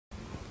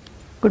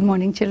Good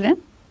morning,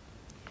 children.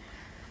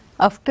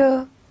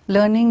 After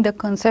learning the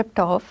concept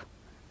of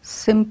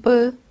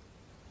simple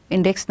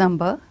index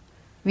number,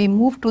 we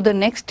move to the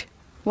next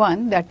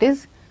one, that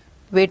is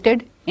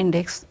weighted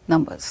index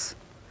numbers.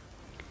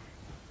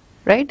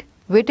 Right?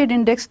 Weighted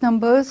index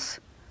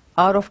numbers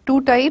are of two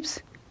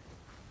types,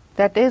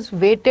 that is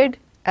weighted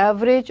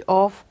average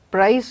of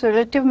price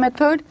relative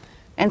method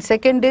and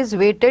second is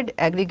weighted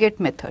aggregate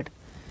method.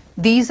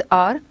 These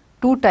are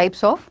two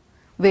types of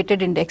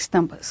weighted index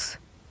numbers.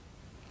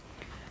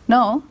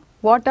 Now,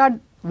 what are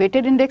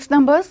weighted index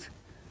numbers?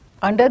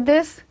 Under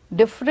this,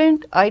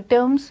 different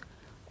items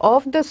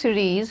of the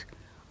series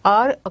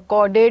are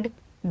accorded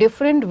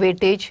different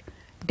weightage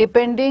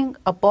depending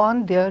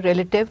upon their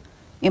relative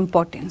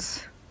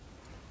importance.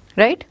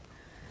 Right?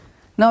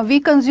 Now, we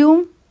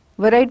consume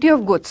variety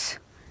of goods.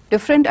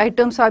 Different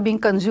items are being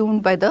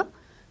consumed by the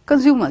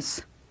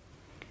consumers.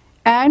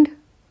 And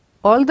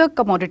all the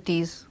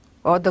commodities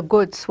or the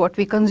goods what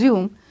we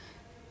consume,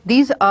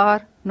 these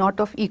are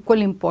not of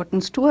equal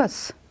importance to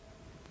us.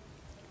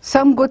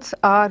 Some goods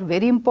are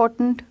very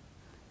important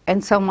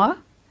and some are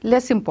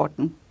less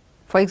important.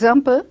 For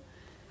example,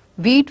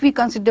 wheat we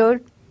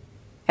consider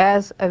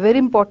as a very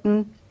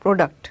important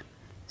product.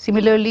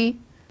 Similarly,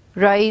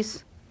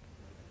 rice,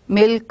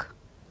 milk,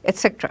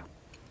 etc.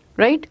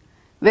 Right?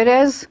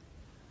 Whereas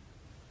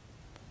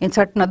in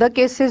certain other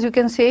cases you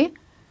can say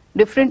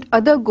different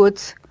other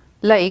goods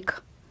like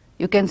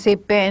you can say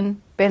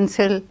pen,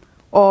 pencil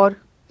or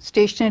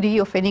stationery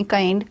of any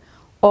kind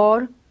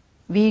or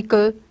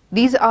vehicle,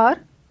 these are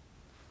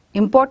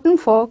important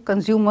for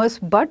consumers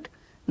but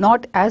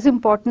not as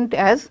important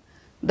as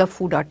the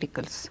food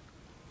articles.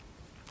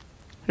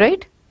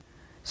 Right?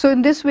 So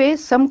in this way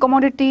some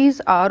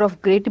commodities are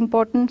of great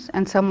importance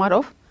and some are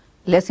of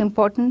less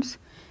importance,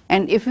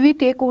 and if we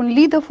take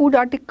only the food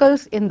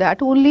articles, in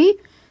that only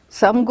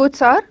some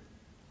goods are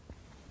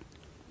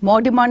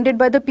more demanded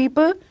by the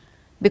people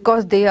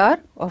because they are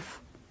of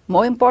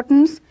more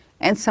importance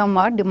and some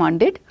are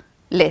demanded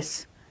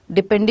less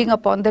depending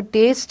upon the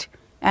taste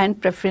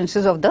and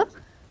preferences of the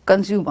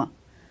consumer.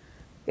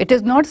 It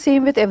is not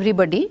same with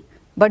everybody,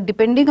 but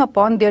depending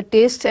upon their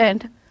tastes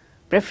and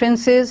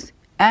preferences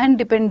and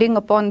depending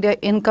upon their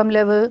income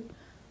level,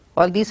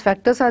 all these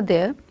factors are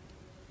there,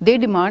 they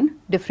demand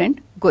different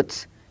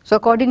goods. So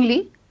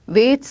accordingly,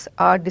 weights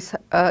are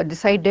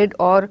decided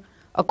or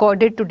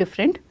accorded to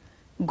different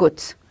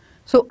goods.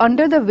 So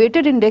under the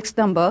weighted index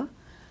number,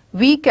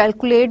 we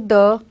calculate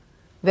the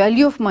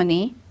value of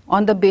money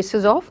on the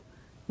basis of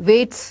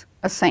weights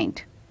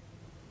assigned.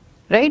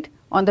 Right?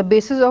 On the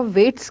basis of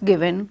weights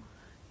given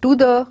to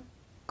the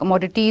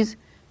commodities,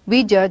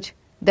 we judge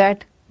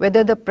that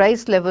whether the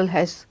price level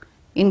has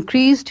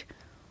increased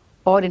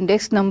or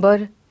index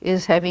number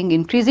is having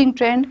increasing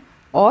trend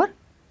or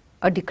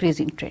a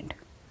decreasing trend.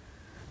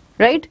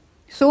 Right?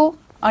 So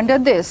under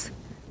this,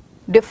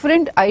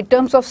 different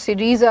items of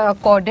series are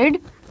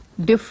accorded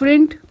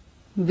different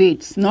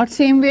weights, not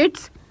same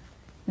weights,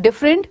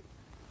 different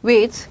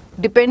weights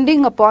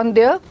depending upon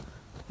their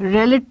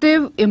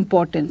relative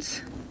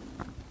importance.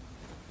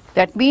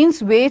 That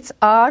means weights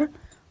are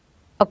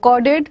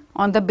accorded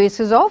on the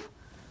basis of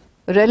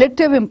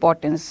relative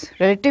importance.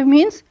 Relative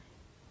means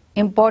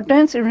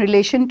importance in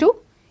relation to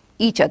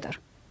each other.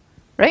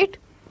 Right?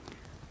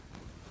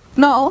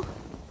 Now,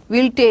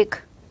 we will take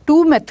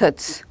two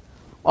methods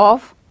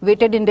of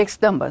weighted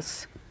index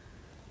numbers.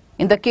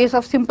 In the case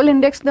of simple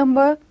index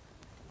number,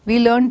 we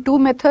learn two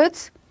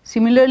methods.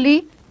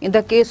 Similarly, in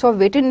the case of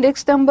weighted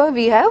index number,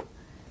 we have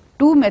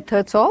two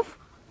methods of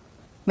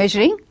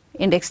measuring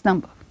index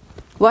number.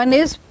 One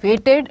is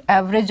weighted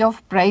average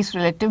of price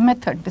relative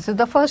method. This is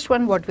the first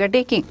one what we are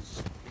taking.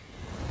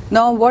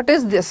 Now what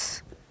is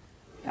this?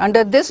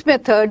 Under this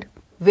method,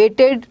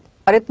 weighted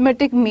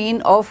arithmetic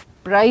mean of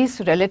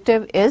price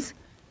relative is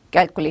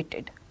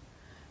calculated.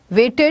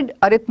 Weighted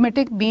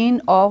arithmetic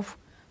mean of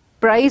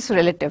price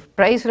relative.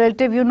 Price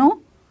relative, you know,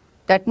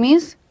 that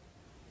means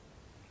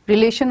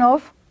relation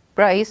of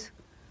price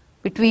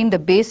between the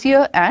base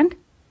year and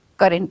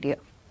current year.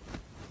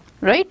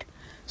 Right?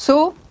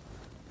 So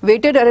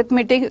weighted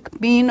arithmetic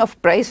mean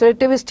of price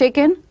relative is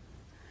taken.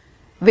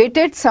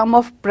 Weighted sum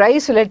of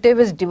price relative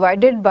is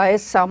divided by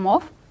sum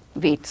of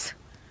weights.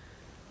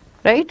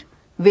 Right?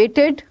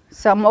 Weighted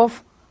sum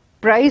of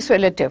price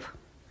relative.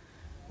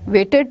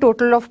 Weighted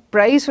total of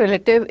price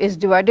relative is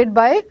divided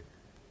by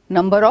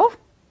number of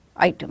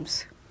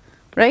items.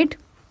 Right?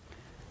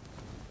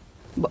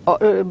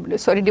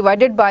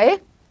 Divided by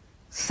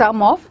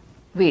sum of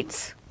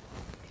weights.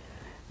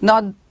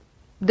 Now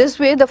this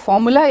way the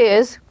formula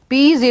is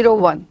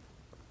P01.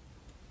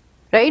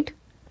 Right?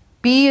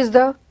 P is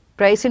the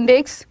price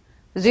index,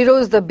 0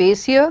 is the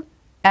base year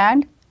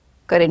and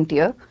current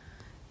year,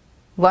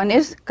 1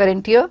 is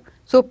current year.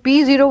 So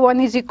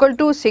P01 is equal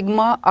to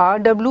sigma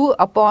RW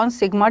upon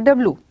sigma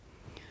W.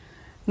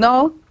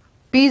 Now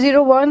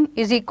P01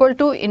 is equal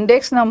to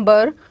index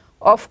number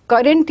of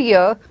current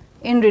year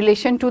in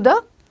relation to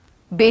the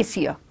base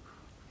year.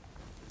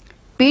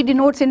 P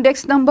denotes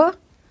index number,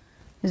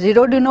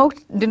 0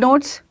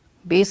 denotes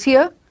base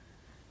year,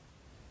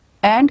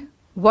 and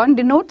 1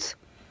 denotes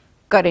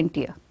current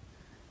year.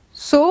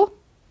 So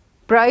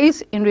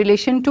price in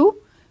relation to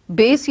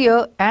base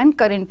year and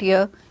current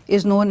year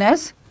is known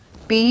as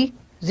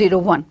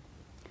P01.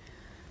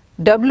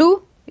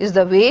 W is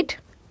the weight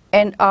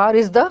and R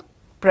is the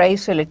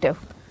price relative.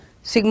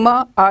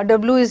 Sigma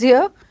RW is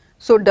here,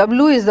 so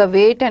W is the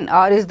weight and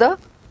R is the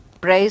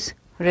price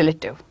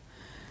relative.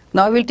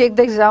 Now we'll take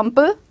the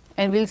example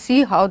and we'll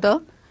see how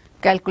the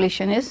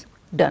calculation is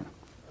done.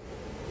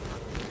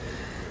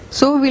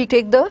 So we'll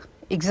take the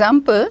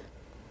example.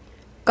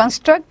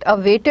 Construct a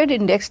weighted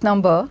index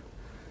number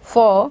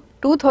for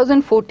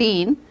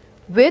 2014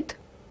 with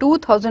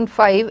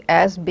 2005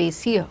 as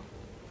base year.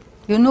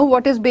 You know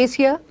what is base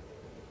year?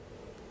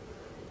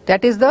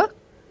 That is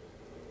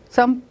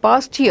some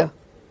past year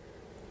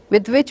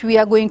with which we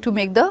are going to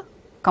make the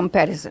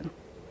comparison.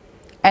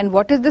 And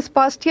what is this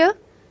past year?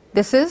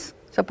 This is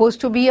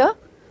supposed to be a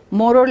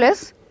more or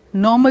less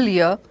normal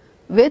year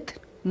with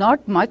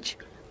not much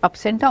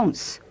ups and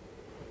downs,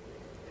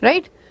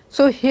 right?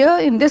 So here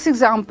in this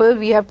example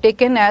we have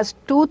taken as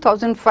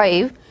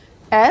 2005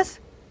 as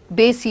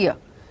base year.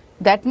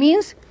 That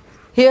means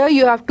here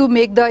you have to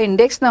make the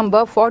index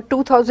number for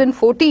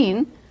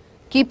 2014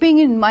 keeping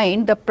in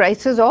mind the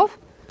prices of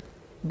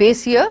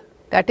base year,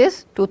 that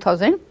is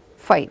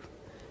 2005,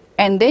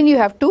 and then you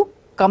have to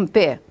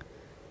compare.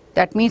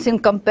 That means in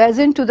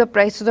comparison to the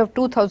prices of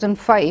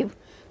 2005,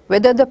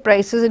 whether the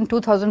prices in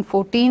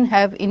 2014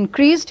 have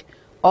increased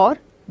or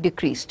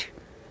decreased.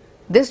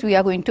 This we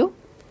are going to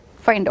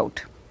find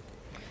out.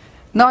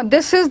 Now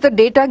this is the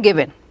data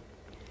given.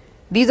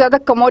 These are the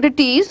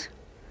commodities: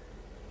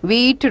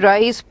 wheat,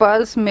 rice,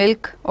 pulse,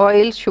 milk,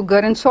 oil, sugar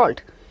and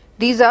salt.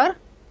 These are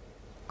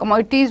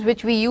commodities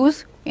which we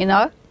use in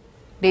our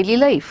daily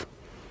life.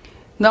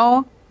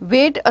 Now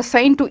weight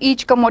assigned to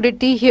each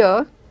commodity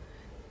here.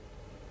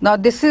 Now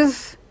this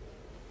is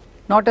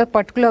not a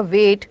particular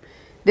weight,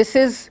 this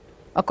is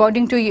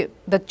according to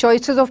the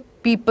choices of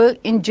people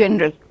in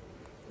general.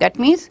 That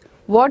means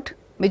what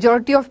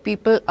majority of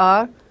people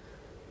are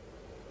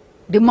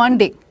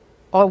demanding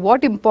or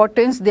what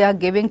importance they are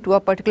giving to a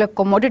particular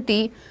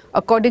commodity,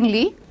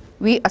 accordingly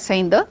we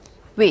assign the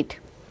weight.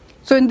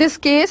 So in this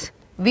case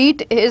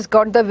wheat has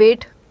got the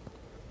weight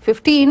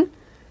 15,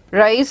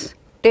 rice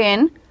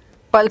 10,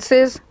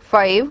 pulses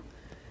 5,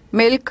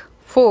 milk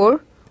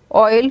 4,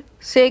 oil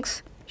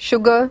 6,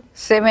 sugar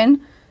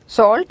 7,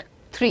 salt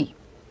 3.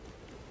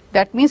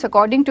 That means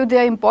according to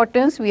their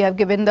importance we have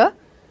given the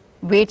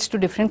weights to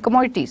different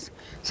commodities.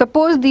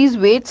 Suppose these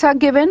weights are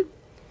given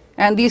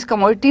and these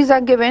commodities are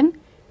given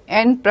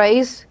and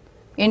price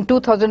in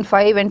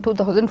 2005 and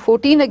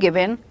 2014 are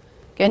given.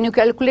 Can you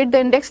calculate the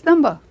index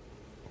number?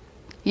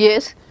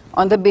 Yes,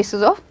 on the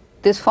basis of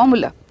this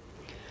formula.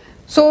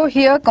 So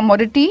here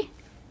commodity,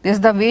 this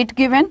is the weight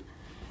given.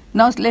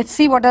 Now let's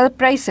see what are the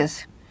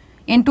prices.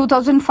 In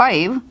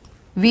 2005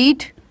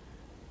 wheat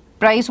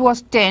price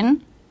was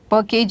 10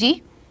 per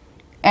kg,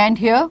 and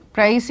here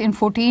price in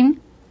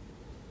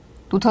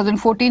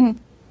 2014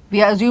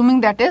 we are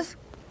assuming that is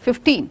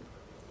 15,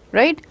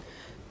 right?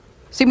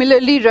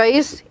 Similarly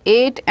rice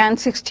 8 and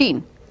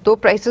 16, though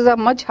prices are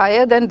much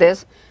higher than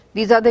this,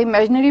 these are the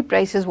imaginary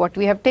prices what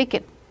we have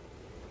taken,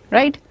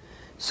 right?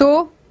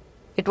 So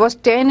it was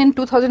 10 in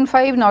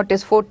 2005, now it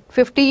is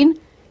 15,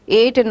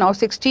 8 and now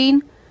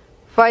 16,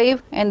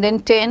 5 and then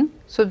 10.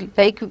 So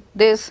like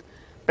this,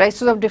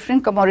 prices of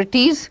different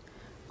commodities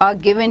are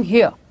given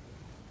here.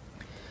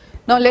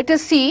 Now let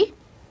us see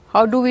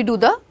how do we do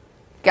the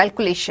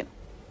calculation.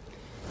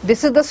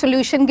 This is the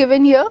solution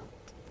given here.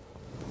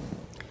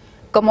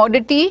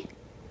 Commodity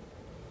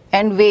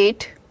and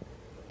weight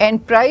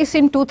and price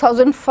in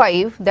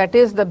 2005, that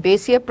is the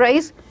base year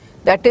price,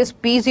 that is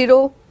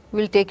P0,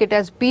 we'll take it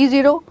as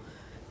P0.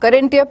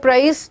 Current year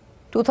price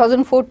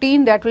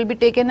 2014, that will be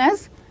taken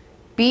as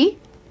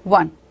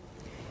P1,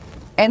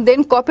 and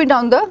then copy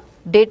down the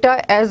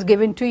data as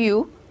given to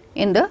you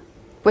in the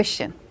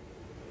question.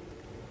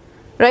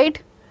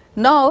 Right?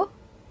 Now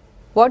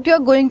what you are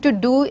going to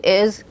do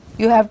is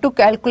you have to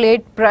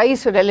calculate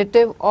price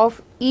relative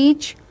of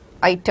each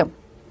item,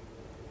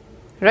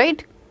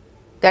 right?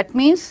 That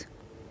means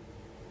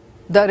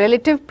the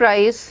relative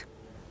price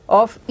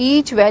of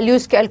each value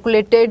is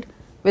calculated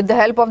with the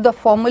help of the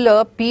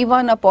formula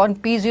P1 upon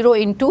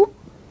P0 into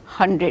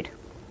 100.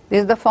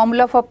 This is the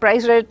formula for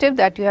price relative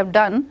that you have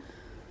done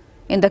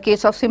in the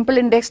case of simple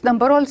index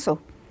number also.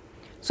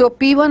 So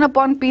P1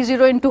 upon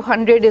P0 into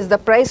 100 is the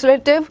price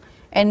relative,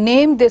 and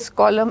name this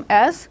column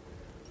as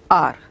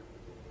R,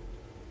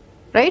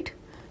 right?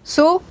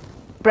 So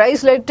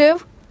price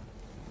relative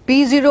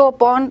P1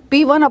 upon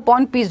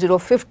P0,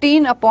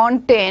 15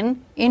 upon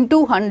 10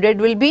 into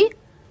 100 will be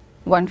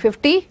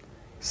 150,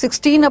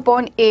 16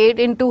 upon 8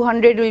 into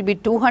 100 will be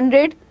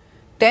 200,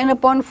 10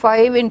 upon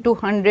 5 into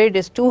 100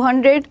 is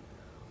 200,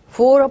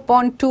 4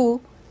 upon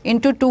 2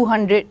 into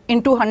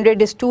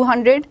 200 is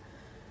 200,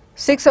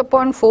 6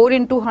 upon 4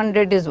 into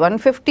 100 is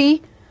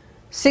 150,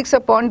 6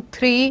 upon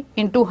 3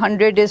 into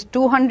 100 is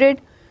 200,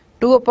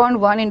 2 upon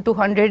 1 into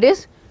 100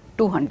 is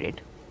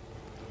 200.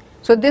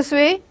 So this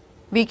way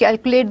we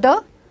calculate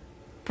the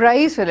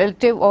price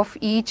relative of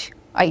each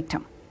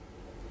item.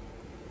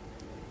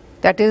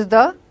 That is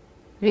the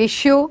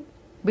ratio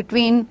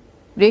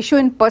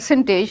in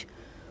percentage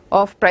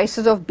of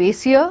prices of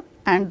base year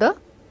and the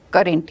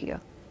current year.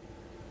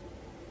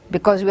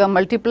 Because we are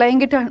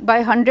multiplying it by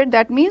 100,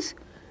 that means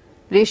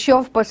ratio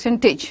of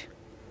percentage,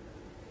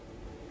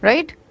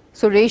 right?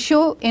 So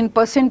ratio in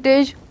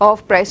percentage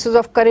of prices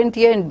of current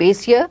year and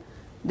base year,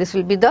 this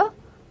will be the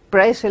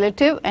price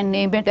relative, and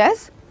name it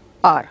as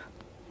R.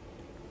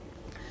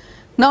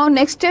 Now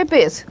next step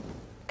is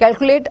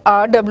calculate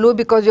RW,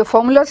 because your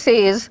formula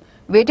says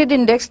weighted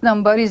index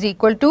number is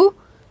equal to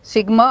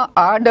sigma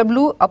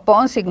RW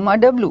upon sigma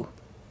W.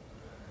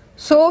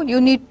 So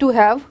you need to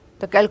have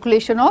the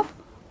calculation of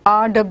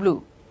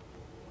RW,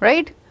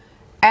 right?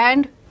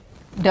 And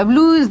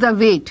W is the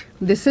weight.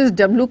 This is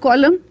W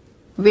column,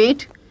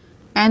 weight,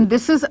 and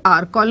this is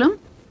R column.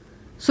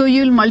 So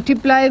you will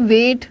multiply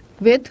weight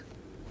with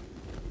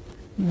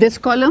this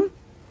column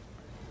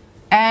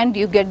and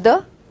you get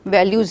the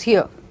values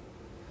here.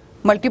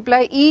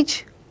 Multiply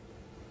each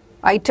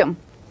item.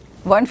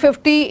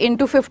 150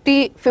 into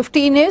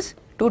 15 is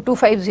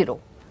 2250.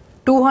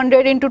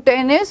 200 into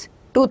 10 is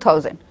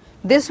 2000.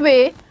 This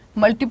way,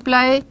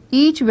 multiply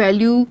each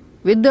value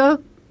with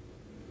the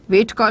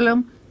weight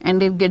column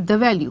and then get the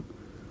value.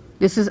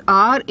 This is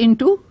R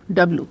into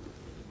W.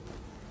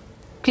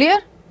 Clear?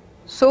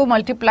 So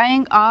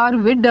multiplying R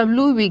with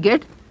W, we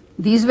get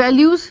these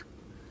values.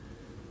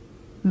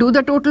 Do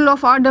the total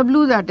of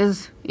RW, that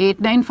is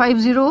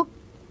 8950,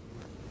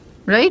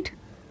 right?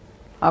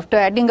 After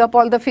adding up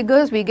all the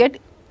figures, we get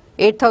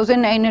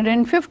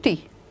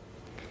 8950.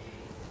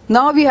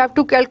 Now we have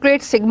to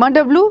calculate sigma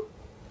W,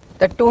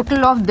 the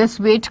total of this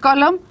weight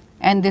column,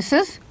 and this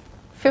is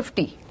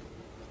 50.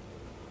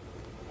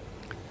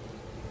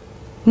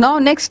 Now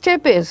next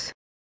step is